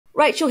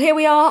Rachel, here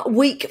we are,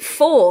 week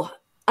 4.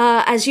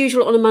 As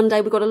usual on a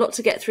Monday, we've got a lot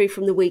to get through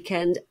from the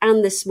weekend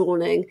and this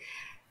morning.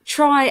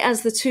 Try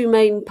as the two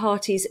main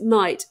parties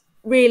might.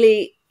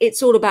 Really,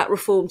 it's all about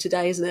reform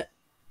today, isn't it?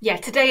 Yeah,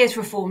 today is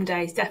reform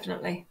day,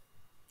 definitely.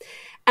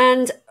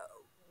 And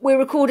we're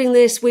recording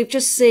this. We've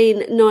just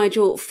seen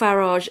Nigel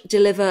Farage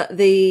deliver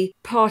the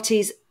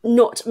party's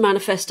not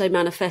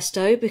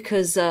manifesto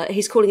because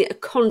he's calling it a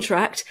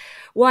contract.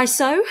 Why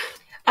so?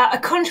 A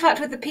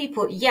contract with the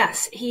people,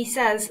 yes. He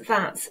says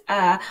that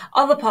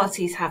other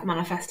parties have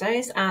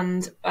manifestos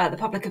and the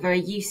public are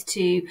very used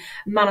to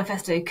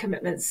manifesto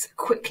commitments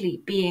quickly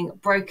being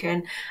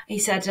broken. He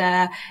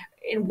said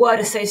in word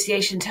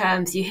association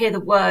terms, you hear the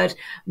word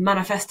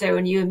manifesto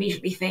and you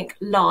immediately think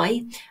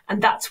lie,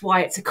 and that's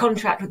why it's a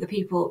contract with the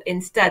people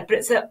instead. But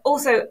it's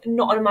also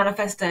not a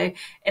manifesto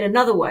in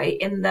another way,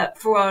 in that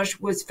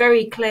Farage was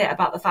very clear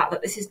about the fact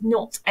that this is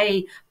not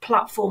a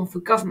platform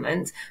for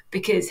government,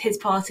 because his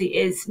party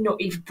is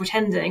not even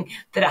pretending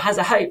that it has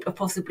a hope of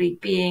possibly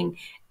being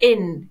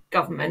in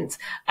government,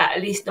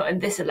 at least not in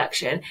this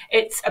election.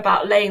 It's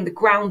about laying the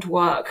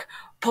groundwork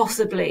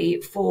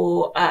possibly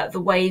for the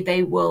way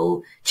they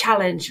will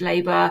challenge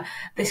Labour.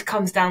 This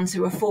comes down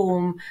to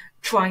reform,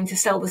 trying to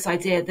sell this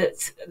idea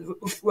that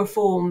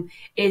reform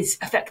is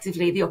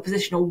effectively the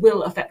opposition or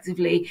will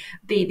effectively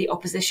be the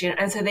opposition.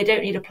 And so they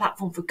don't need a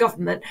platform for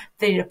government.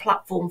 They need a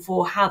platform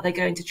for how they're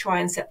going to try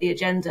and set the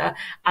agenda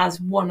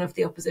as one of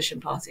the opposition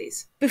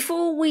parties.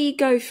 Before we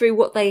go through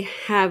what they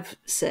have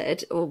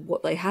said, or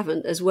what they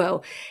haven't as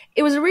well,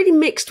 it was a really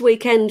mixed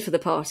weekend for the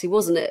party,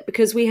 wasn't it?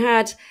 Because we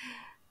had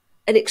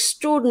an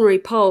extraordinary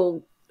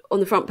poll on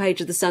the front page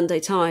of the Sunday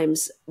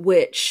Times,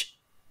 which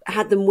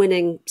had them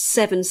winning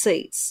 7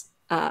 seats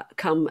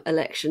come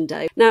election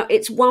day. Now,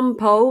 it's one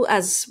poll,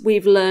 as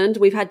we've learned,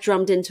 we've had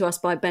drummed into us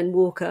by Ben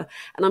Walker,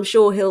 and I'm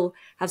sure he'll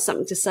have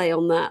something to say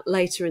on that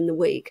later in the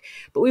week.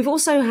 But we've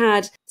also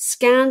had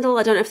scandal,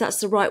 I don't know if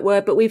that's the right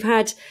word, but we've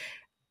had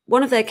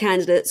one of their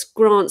candidates,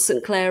 Grant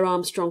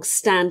StClair-Armstrong,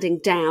 standing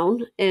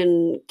down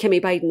in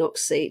Kemi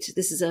Badenoch's seat.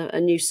 This is a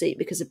new seat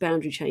because of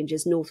boundary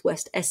changes,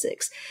 northwest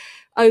Essex,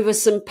 over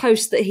some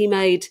posts that he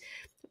made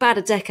about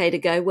a decade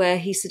ago where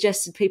he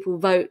suggested people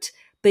vote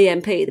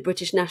BNP, the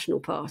British National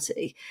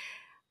Party.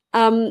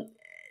 Plenty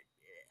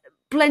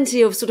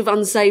of sort of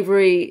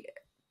unsavoury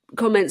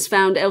comments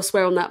found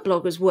elsewhere on that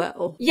blog as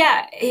well.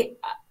 Yeah,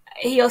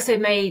 he also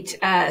made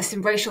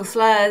some racial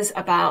slurs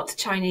about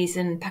Chinese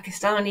and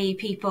Pakistani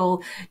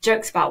people,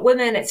 jokes about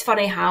women. It's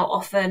funny how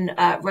often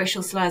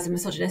racial slurs and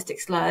misogynistic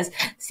slurs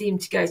seem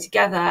to go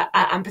together,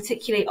 and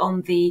particularly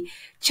on the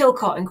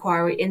Chilcot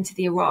inquiry into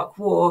the Iraq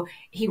War,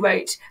 he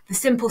wrote, "The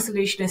simple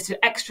solution is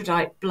to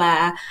extradite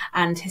Blair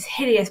and his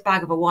hideous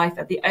bag of a wife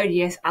and the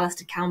odious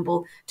Alistair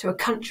Campbell to a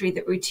country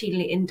that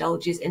routinely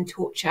indulges in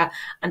torture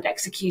and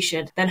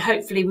execution. Then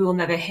hopefully we will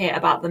never hear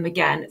about them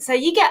again." So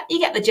you get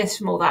the gist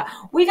from all that.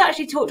 We've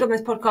actually talked on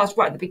this podcast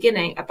right at the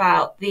beginning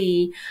about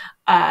the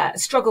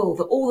struggle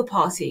that all the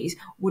parties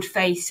would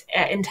face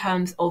in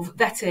terms of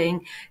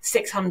vetting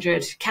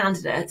 600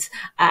 candidates,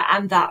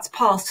 and that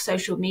past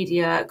social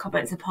media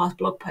comments and past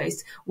blog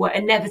posts were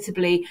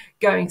inevitably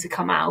going to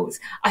come out.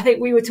 I think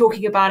we were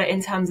talking about it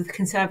in terms of the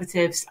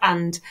Conservatives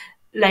and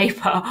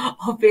Labour,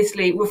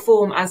 obviously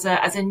Reform as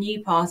a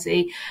new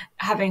party,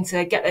 having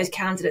to get those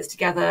candidates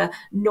together,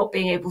 not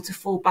being able to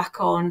fall back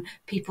on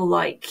people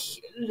like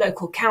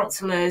local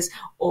councillors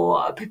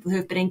or people who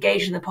have been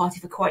engaged in the party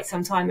for quite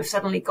some time, have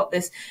suddenly got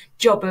this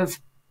job of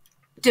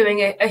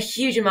doing a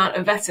huge amount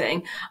of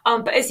vetting.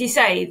 But as you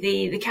say,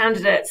 the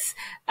candidates'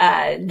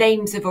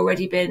 names have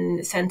already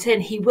been sent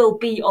in. He will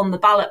be on the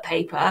ballot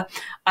paper,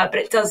 but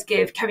it does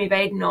give Kemi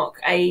Badenoch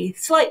a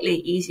slightly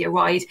easier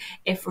ride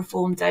if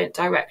Reform don't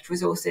direct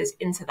resources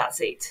into that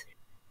seat.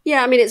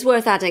 Yeah, I mean, it's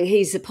worth adding,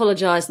 he's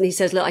apologised and he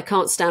says, look, I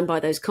can't stand by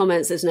those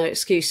comments. There's no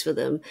excuse for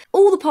them.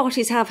 All the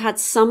parties have had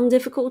some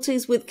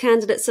difficulties with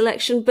candidate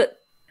selection, but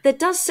there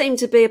does seem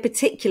to be a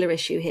particular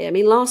issue here. I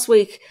mean, last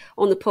week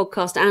on the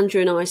podcast, Andrew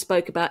and I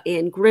spoke about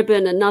Ian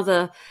Gribben,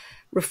 another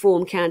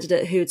Reform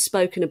candidate who'd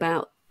spoken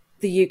about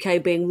the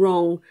UK being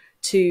wrong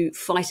to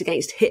fight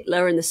against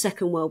Hitler in the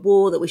Second World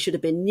War, that we should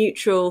have been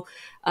neutral,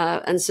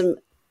 and some,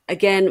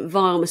 again,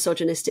 vile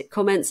misogynistic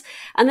comments.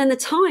 And then the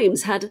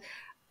Times had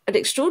an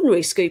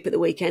extraordinary scoop at the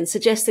weekend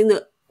suggesting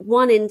that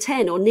 1 in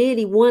 10 or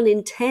nearly 1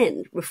 in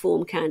 10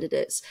 Reform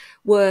candidates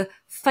were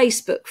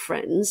Facebook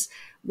friends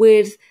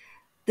with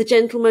the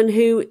gentleman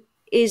who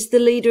is the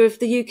leader of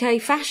the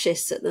UK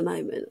fascists at the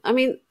moment. I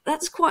mean,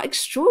 that's quite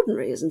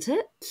extraordinary, isn't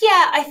it?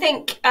 Yeah, I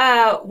think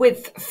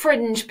with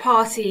fringe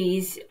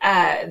parties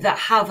that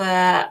have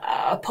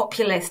a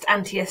populist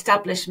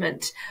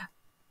anti-establishment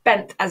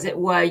bent, as it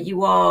were,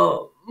 you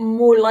are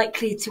more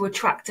likely to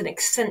attract an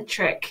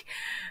eccentric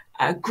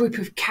group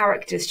of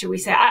characters, shall we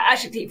say.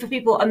 Actually, for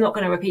people, I'm not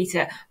going to repeat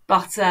it,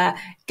 but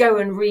go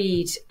and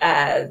read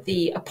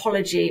the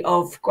apology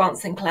of Grant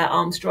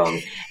StClair-Armstrong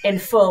in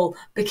full,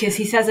 because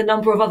he says a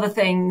number of other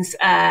things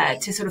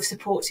to sort of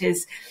support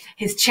his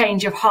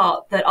change of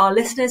heart that our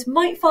listeners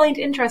might find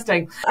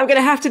interesting. I'm going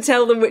to have to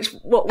tell them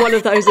what one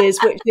of those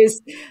is, which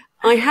is,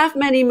 I have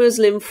many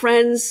Muslim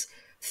friends,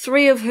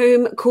 3 of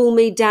whom call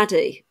me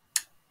daddy.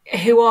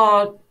 Who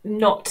are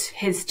not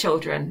his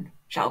children,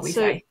 shall we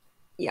say.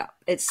 Yeah,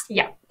 it's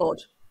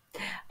odd.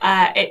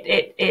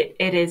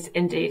 It is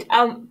indeed.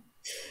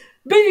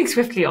 Moving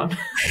swiftly on.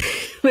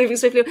 Moving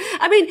swiftly on.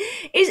 I mean,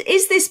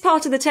 is this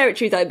part of the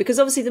territory, though? Because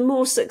obviously the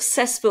more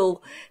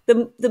successful,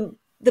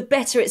 the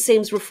better it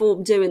seems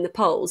Reform do in the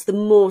polls, the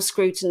more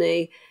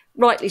scrutiny,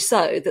 rightly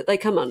so, that they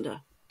come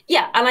under.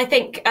 Yeah, and I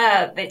think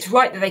it's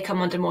right that they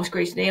come under more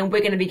scrutiny, and we're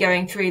going to be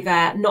going through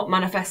their not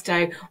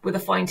manifesto with a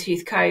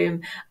fine-tooth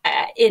comb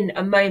in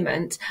a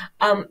moment.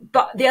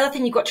 But the other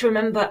thing you've got to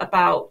remember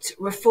about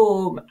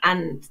Reform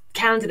and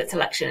candidate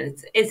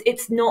elections is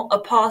it's not a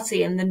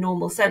party in the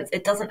normal sense.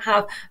 It doesn't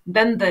have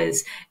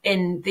members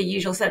in the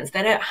usual sense.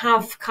 They don't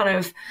have kind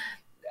of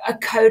a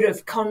code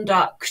of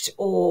conduct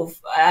or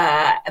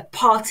a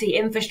party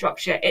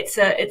infrastructure. It's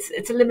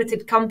a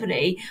limited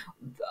company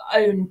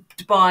owned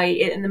by,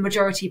 in the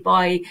majority,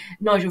 by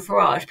Nigel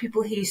Farage.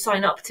 People who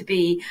sign up to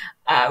be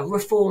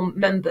Reform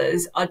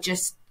members are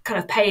just kind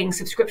of paying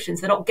subscriptions.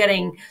 They're not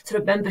getting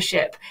sort of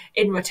membership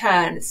in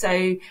return.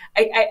 So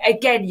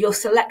again, your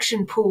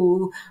selection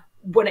pool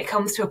when it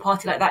comes to a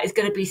party like that is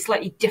going to be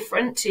slightly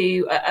different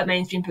to a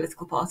mainstream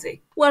political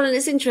party. Well, and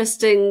it's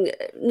interesting,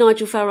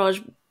 Nigel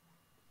Farage,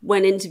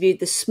 when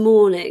interviewed this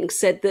morning,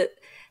 said that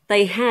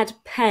they had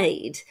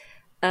paid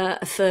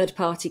a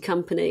third-party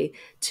company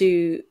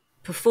to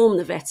perform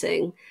the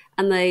vetting,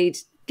 and they'd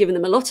given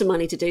them a lot of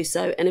money to do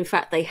so, and in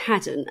fact they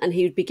hadn't, and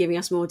he would be giving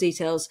us more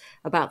details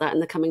about that in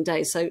the coming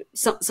days. So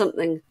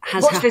something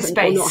has happened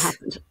or not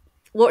happened.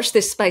 Watch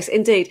this space,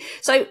 indeed.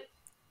 So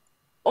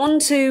on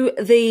to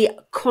the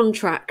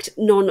contract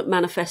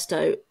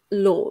non-manifesto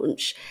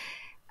launch.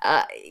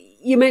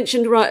 You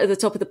mentioned right at the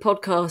top of the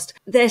podcast,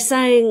 they're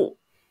saying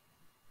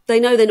they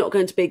know they're not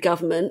going to be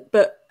government,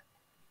 but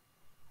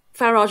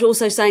Farage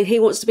also saying he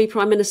wants to be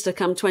Prime Minister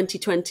come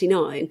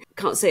 2029.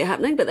 Can't see it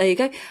happening, but there you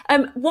go.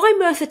 Why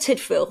Merthyr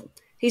Tydfil?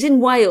 He's in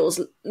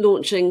Wales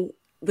launching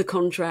the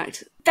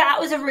contract. That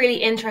was a really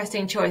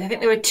interesting choice. I think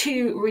there were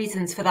 2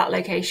 reasons for that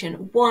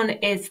location. One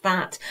is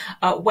that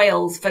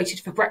Wales voted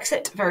for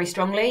Brexit very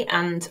strongly,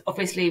 and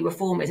obviously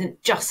Reform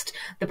isn't just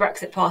the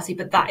Brexit party,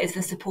 but that is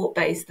the support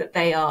base that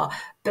they are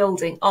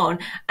building on.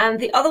 And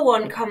the other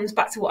one comes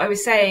back to what I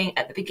was saying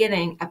at the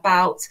beginning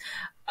about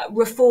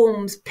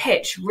Reform's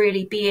pitch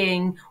really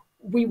being,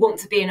 we want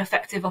to be an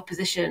effective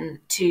opposition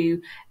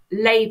to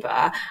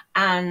Labour,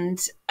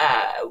 and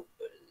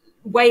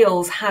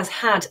Wales has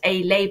had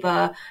a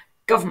Labour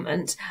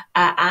government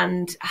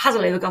and has a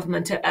Labour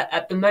government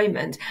at the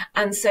moment.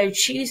 And so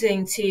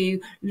choosing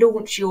to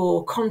launch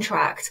your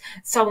contract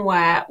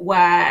somewhere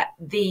where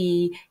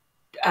the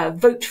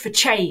vote for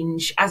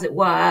change, as it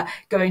were,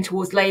 going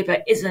towards Labour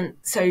isn't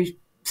so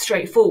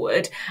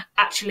straightforward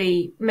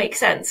actually makes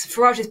sense.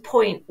 Farage's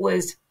point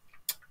was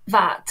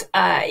that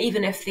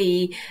even if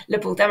the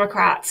Liberal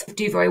Democrats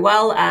do very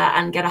well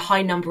and get a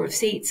high number of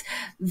seats,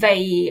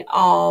 they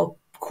are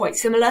quite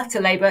similar to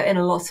Labour in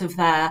a lot of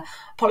their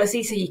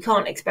policy, so you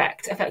can't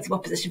expect effective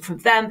opposition from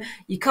them.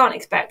 You can't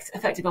expect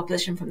effective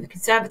opposition from the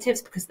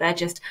Conservatives because they're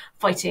just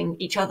fighting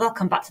each other. I'll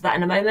come back to that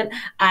in a moment.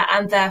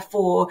 And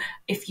therefore,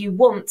 if you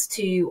want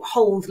to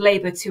hold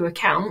Labour to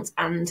account,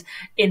 and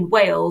in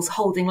Wales,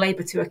 holding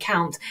Labour to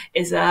account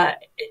is a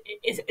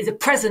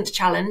present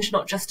challenge,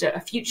 not just a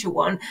future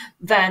one,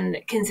 then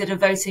consider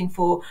voting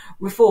for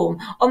Reform.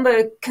 On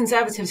the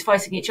Conservatives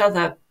fighting each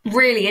other,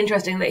 really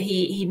interesting that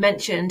he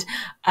mentioned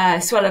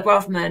Suella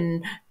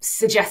Braverman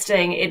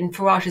suggesting, in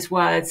Farage's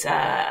words,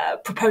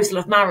 proposal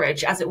of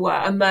marriage, as it were,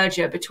 a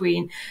merger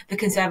between the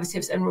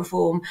Conservatives and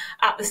Reform,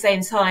 at the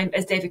same time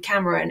as David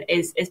Cameron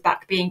is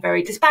back being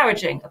very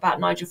disparaging about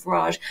Nigel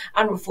Farage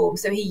and Reform.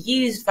 So he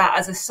used that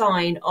as a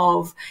sign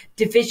of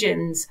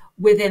divisions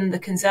within the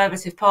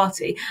Conservative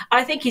Party.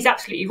 I think he's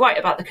absolutely right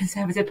about the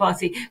Conservative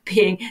Party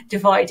being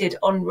divided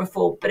on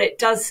Reform, but it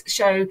does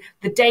show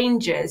the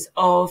dangers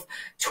of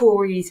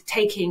Tories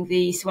taking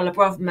the Suella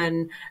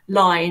Braverman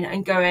line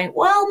and going,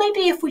 well,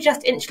 maybe if we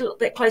just inch a little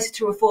bit closer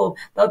to Reform,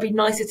 that'll be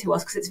nicer to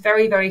us, because it's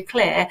very, very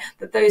clear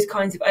that those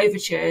kinds of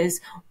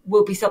overtures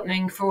will be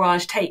something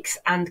Farage takes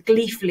and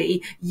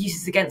gleefully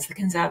uses against the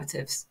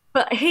Conservatives.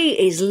 But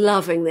he is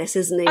loving this,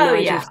 isn't he? Oh,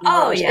 yeah.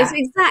 Oh, yeah. It's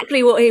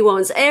exactly what he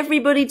wants.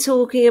 Everybody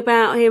talking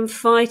about him,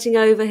 fighting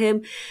over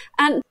him.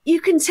 And you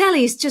can tell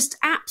he's just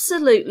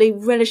absolutely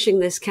relishing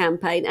this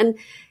campaign. And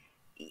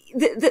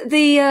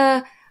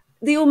the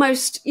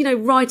almost,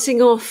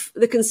 writing off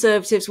the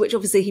Conservatives, which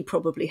obviously he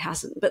probably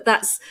hasn't. But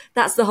that's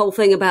the whole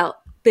thing about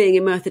being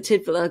in Merthyr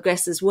Tydfil, I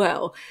guess, as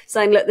well,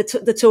 saying, look,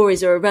 the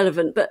Tories are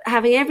irrelevant, but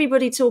having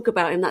everybody talk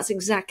about him, that's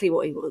exactly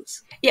what he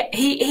wants. Yeah,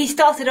 he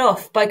started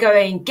off by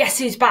going, guess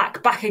who's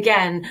back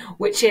again,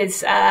 which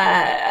is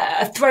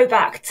a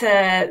throwback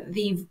to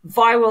the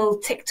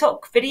viral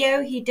TikTok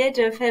video he did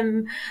of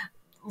him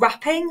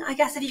rapping, I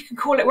guess, if you can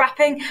call it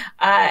rapping,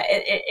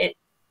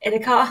 in a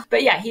car.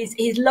 But yeah,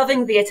 he's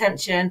loving the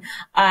attention,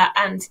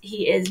 and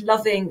he is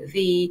loving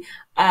the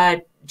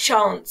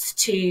chance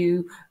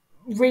to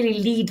really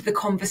lead the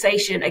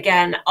conversation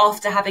again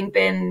after having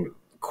been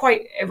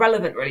quite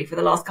irrelevant really for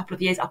the last couple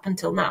of years up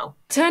until now.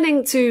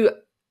 Turning to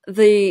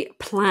the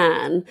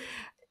plan,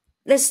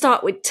 let's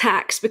start with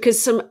tax,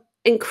 because some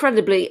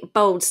incredibly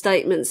bold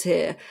statements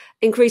here.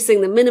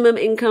 Increasing the minimum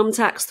income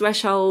tax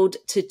threshold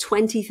to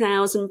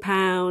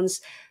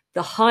 £20,000,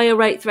 the higher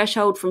rate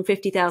threshold from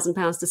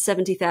 £50,000 to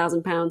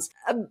 £70,000,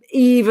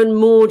 even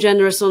more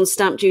generous on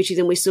stamp duty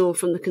than we saw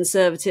from the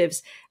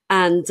Conservatives,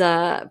 and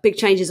big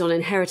changes on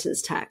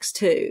inheritance tax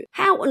too.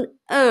 How on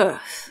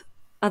earth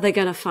are they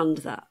going to fund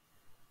that?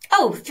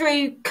 Oh,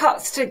 through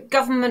cuts to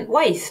government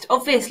waste,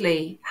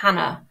 obviously,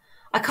 Hannah.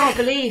 I can't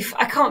believe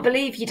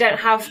you don't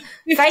have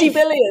 50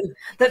 billion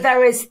that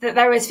there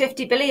is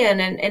 50 billion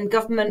in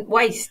government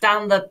waste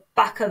down the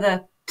back of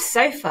the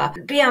sofa.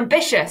 Be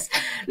ambitious.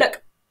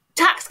 Look,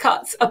 tax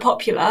cuts are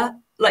popular.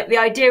 Like the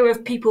idea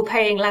of people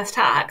paying less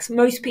tax,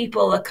 most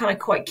people are kind of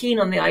quite keen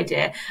on the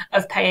idea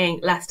of paying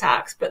less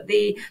tax. But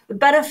the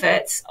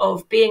benefits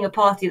of being a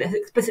party that has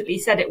explicitly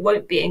said it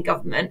won't be in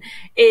government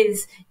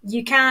is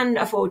you can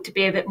afford to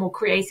be a bit more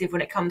creative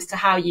when it comes to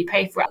how you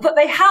pay for it. But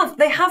they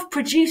have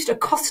produced a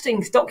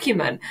costings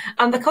document,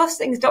 and the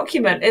costings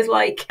document is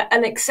like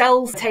an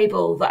Excel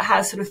table that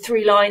has sort of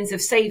 3 lines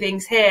of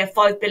savings here,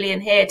 5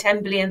 billion here,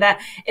 10 billion there,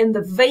 in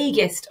the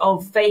vaguest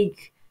of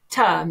vague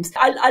terms.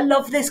 I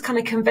love this kind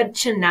of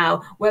convention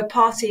now where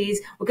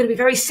parties were going to be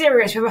very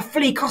serious. We have a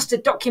fully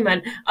costed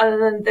document, other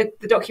than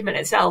the document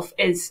itself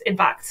is in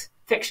fact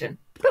fiction.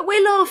 But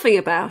we're laughing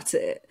about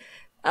it.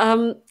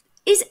 Can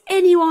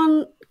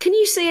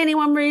you see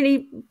anyone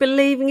really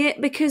believing it?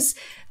 Because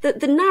the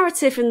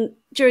narrative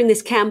during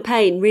this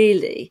campaign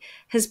really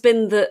has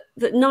been that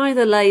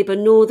neither Labour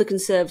nor the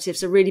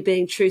Conservatives are really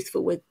being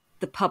truthful with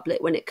the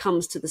public when it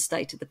comes to the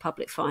state of the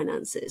public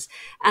finances.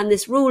 And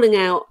this ruling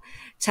out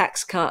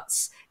tax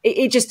cuts,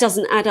 it just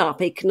doesn't add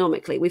up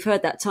economically. We've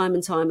heard that time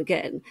and time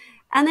again.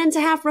 And then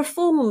to have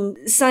Reform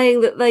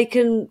saying that they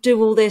can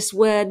do all this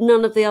where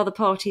none of the other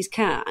parties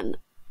can,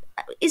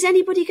 is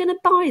anybody going to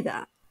buy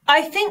that?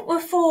 I think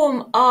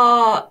Reform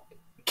are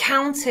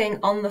counting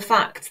on the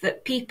fact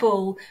that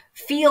people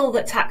feel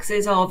that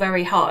taxes are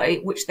very high,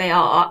 which they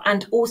are,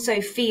 and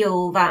also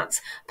feel that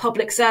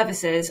public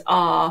services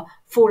are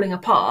falling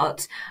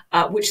apart,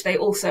 which they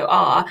also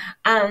are.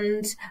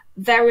 And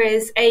there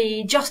is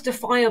a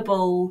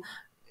justifiable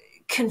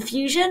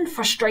confusion,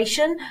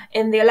 frustration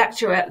in the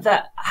electorate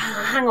that,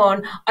 hang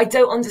on, I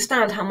don't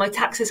understand how my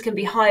taxes can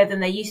be higher than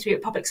they used to be,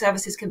 but public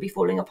services can be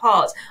falling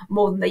apart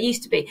more than they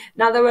used to be.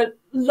 Now, there are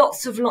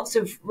lots of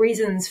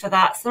reasons for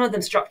that. Some of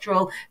them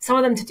structural, some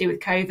of them to do with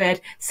COVID,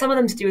 some of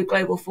them to do with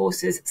global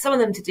forces, some of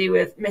them to do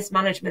with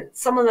mismanagement,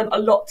 some of them a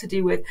lot to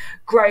do with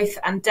growth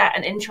and debt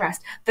and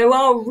interest. There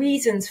are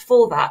reasons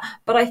for that,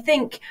 but I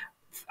think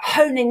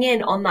honing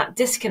in on that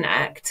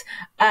disconnect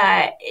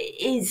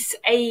is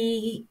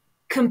a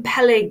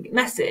compelling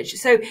message.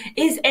 So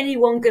is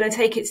anyone going to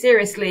take it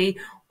seriously?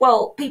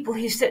 Well, people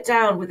who sit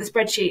down with the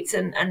spreadsheets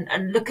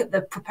and look at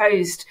the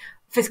proposed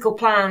fiscal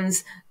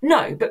plans,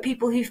 no. But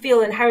people who feel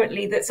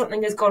inherently that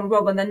something has gone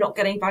wrong and they're not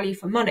getting value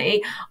for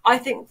money, I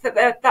think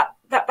that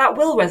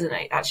will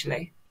resonate,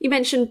 actually. You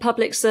mentioned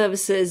public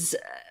services.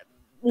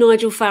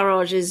 Nigel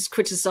Farage is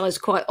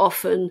criticised quite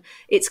often.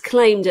 It's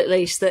claimed, at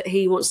least, that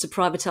he wants to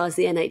privatise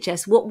the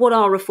NHS. What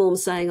are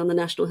reforms saying on the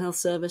National Health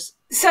Service?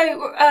 So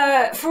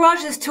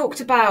Farage has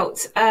talked about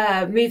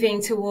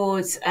moving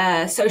towards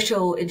a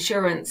social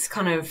insurance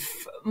kind of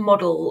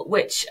model,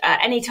 which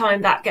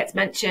anytime that gets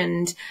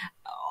mentioned,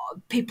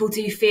 people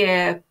do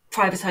fear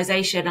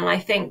privatisation. And I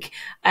think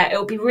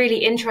it'll be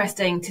really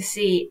interesting to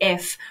see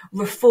if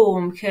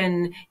Reform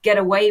can get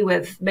away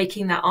with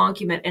making that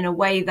argument in a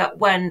way that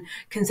when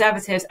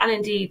Conservatives and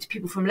indeed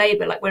people from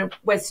Labour, like when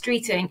Wes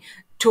Streeting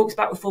talks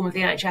about reform of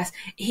the NHS,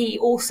 he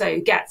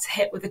also gets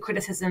hit with the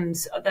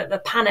criticisms,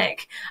 the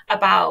panic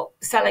about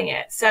selling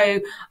it. So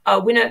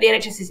we know that the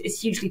NHS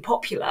is hugely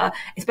popular,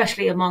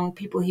 especially among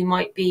people who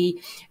might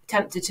be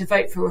tempted to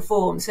vote for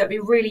reform. So it'd be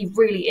really,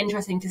 really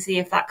interesting to see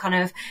if that kind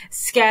of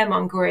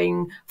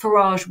scaremongering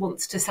Farage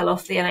wants to sell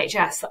off the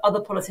NHS that other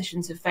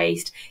politicians have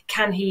faced,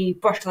 can he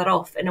brush that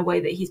off in a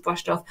way that he's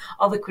brushed off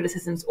other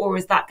criticisms, or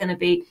is that going to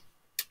be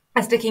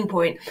a sticking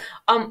point?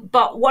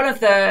 But part of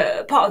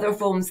the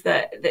reforms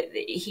that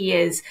he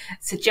is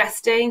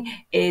suggesting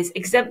is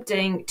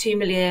exempting 2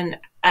 million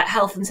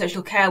health and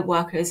social care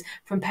workers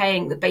from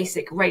paying the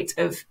basic rate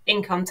of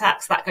income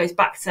tax. That goes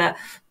back to,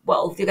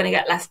 well, you're going to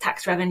get less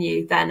tax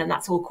revenue then, and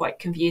that's all quite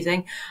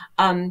confusing.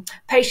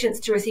 Patients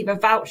to receive a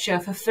voucher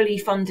for fully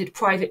funded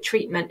private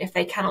treatment if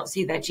they cannot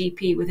see their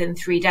GP within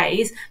 3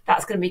 days.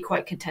 That's going to be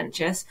quite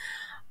contentious.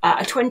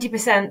 A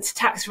 20%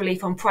 tax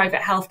relief on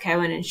private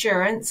healthcare and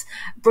insurance,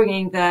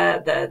 bringing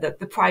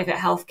the private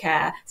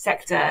healthcare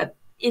sector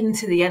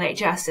into the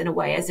NHS in a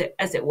way, as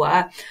it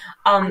were.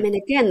 I mean,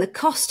 again, the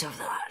cost of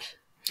that.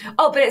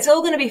 Oh, but it's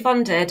all going to be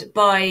funded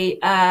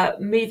by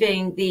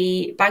moving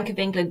the Bank of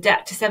England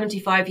debt to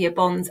 75-year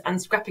bonds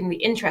and scrapping the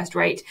interest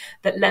rate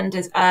that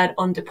lenders earn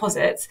on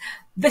deposits.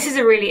 this is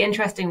a really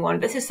interesting one.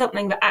 This is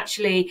something that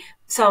actually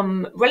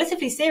some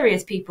relatively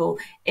serious people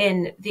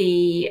in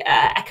the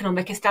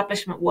economic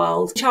establishment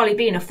world, Charlie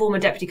Bean, a former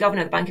deputy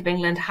governor of the Bank of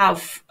England,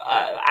 have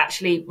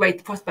actually raised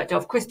the prospect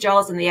of, Chris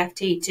Giles and the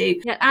FT too.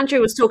 Yeah, Andrew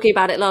was talking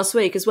about it last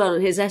week as well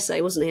in his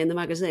essay, wasn't he, in the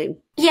magazine?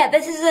 Yeah,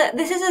 this is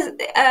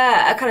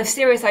a kind of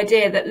serious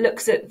idea that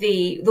looks at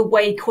the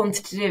way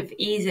quantitative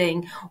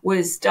easing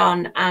was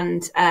done,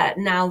 and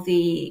now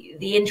the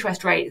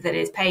interest rate that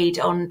is paid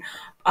on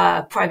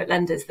private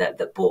lenders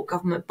that bought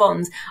government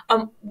bonds.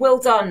 Will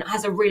Dunn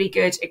has a really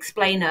good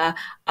explainer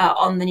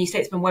on the New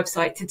Statesman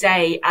website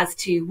today as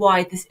to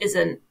why this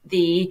isn't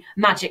the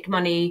magic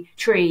money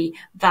tree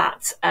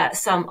that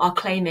some are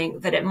claiming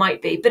that it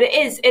might be. But it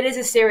is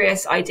a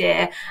serious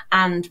idea,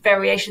 and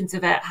variations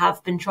of it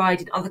have been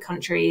tried in other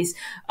countries,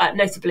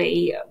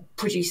 notably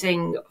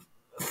producing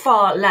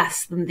far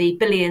less than the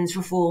billions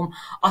reform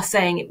are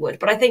saying it would.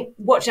 But I think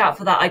watch out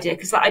for that idea,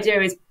 because that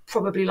idea is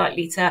probably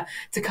likely to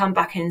come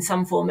back in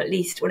some form, at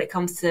least when it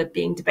comes to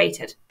being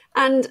debated.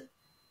 And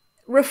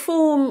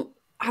Reform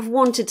have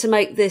wanted to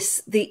make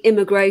this the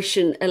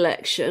immigration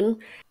election.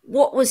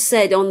 What was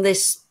said on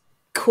this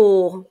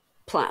core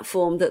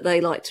platform that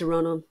they like to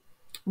run on?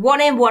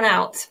 One in, one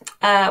out.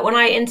 When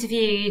I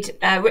interviewed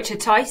Richard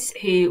Tice,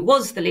 who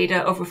was the leader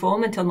of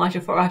Reform until Nigel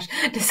Farage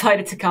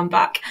decided to come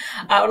back,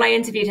 when I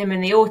interviewed him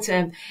in the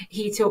autumn,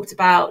 he talked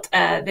about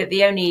that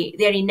the only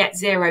net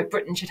zero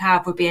Britain should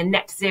have would be a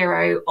net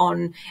zero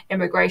on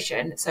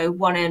immigration. So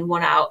one in,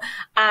 one out.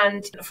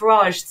 And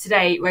Farage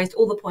today raised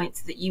all the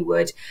points that you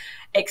would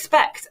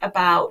expect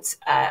about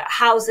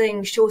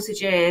housing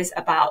shortages,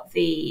 about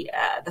the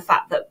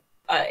fact that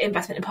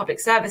investment in public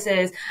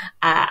services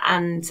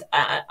and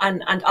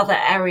other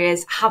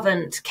areas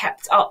haven't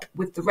kept up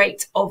with the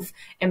rate of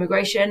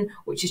immigration,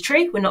 which is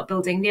true. We're not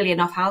building nearly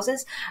enough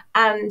houses,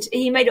 and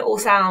he made it all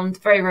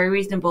sound very, very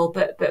reasonable,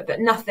 but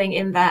nothing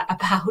in there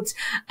about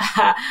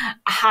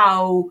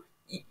how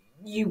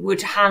you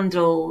would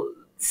handle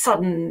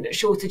sudden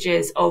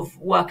shortages of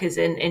workers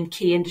in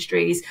key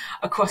industries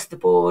across the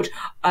board.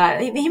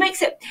 He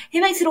makes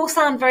it all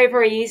sound very,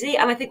 very easy,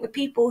 and I think the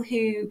people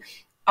who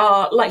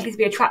are likely to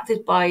be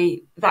attracted by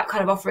that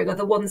kind of offering are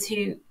the ones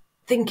who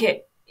think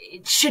it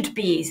should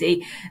be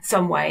easy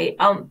some way.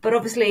 But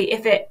obviously,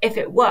 if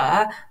it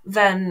were,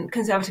 then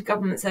Conservative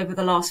governments over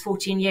the last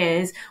 14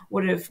 years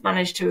would have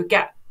managed to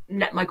get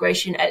net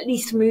migration at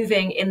least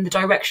moving in the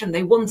direction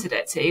they wanted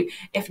it to,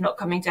 if not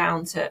coming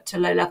down to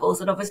low levels.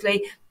 And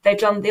obviously, they've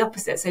done the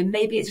opposite. So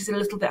maybe it's just a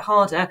little bit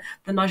harder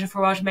than Nigel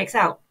Farage makes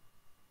out.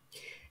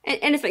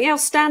 Anything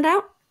else stand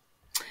out?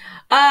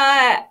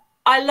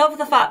 I love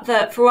the fact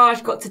that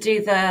Farage got to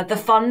do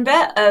the fun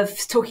bit of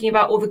talking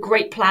about all the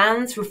great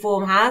plans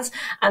Reform has.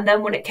 And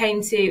then when it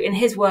came to, in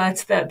his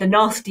words, the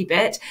nasty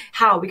bit,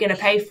 how are we going to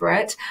pay for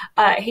it?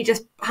 He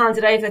just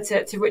handed over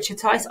to Richard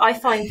Tice. I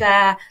find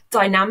their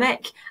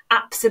dynamic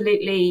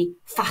absolutely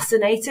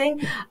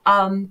fascinating.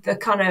 The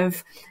kind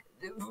of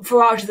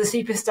Farage is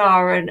the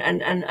superstar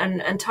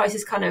and Tice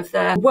is kind of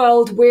the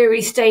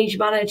world-weary stage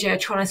manager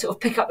trying to sort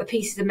of pick up the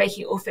pieces and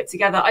making it all fit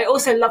together. I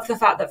also love the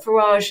fact that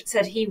Farage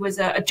said he was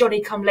a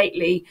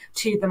Johnny-come-lately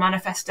to the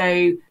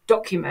manifesto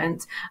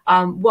document,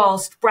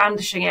 whilst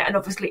brandishing it, and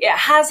obviously it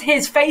has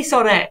his face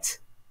on it.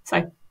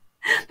 So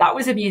that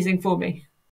was amusing for me.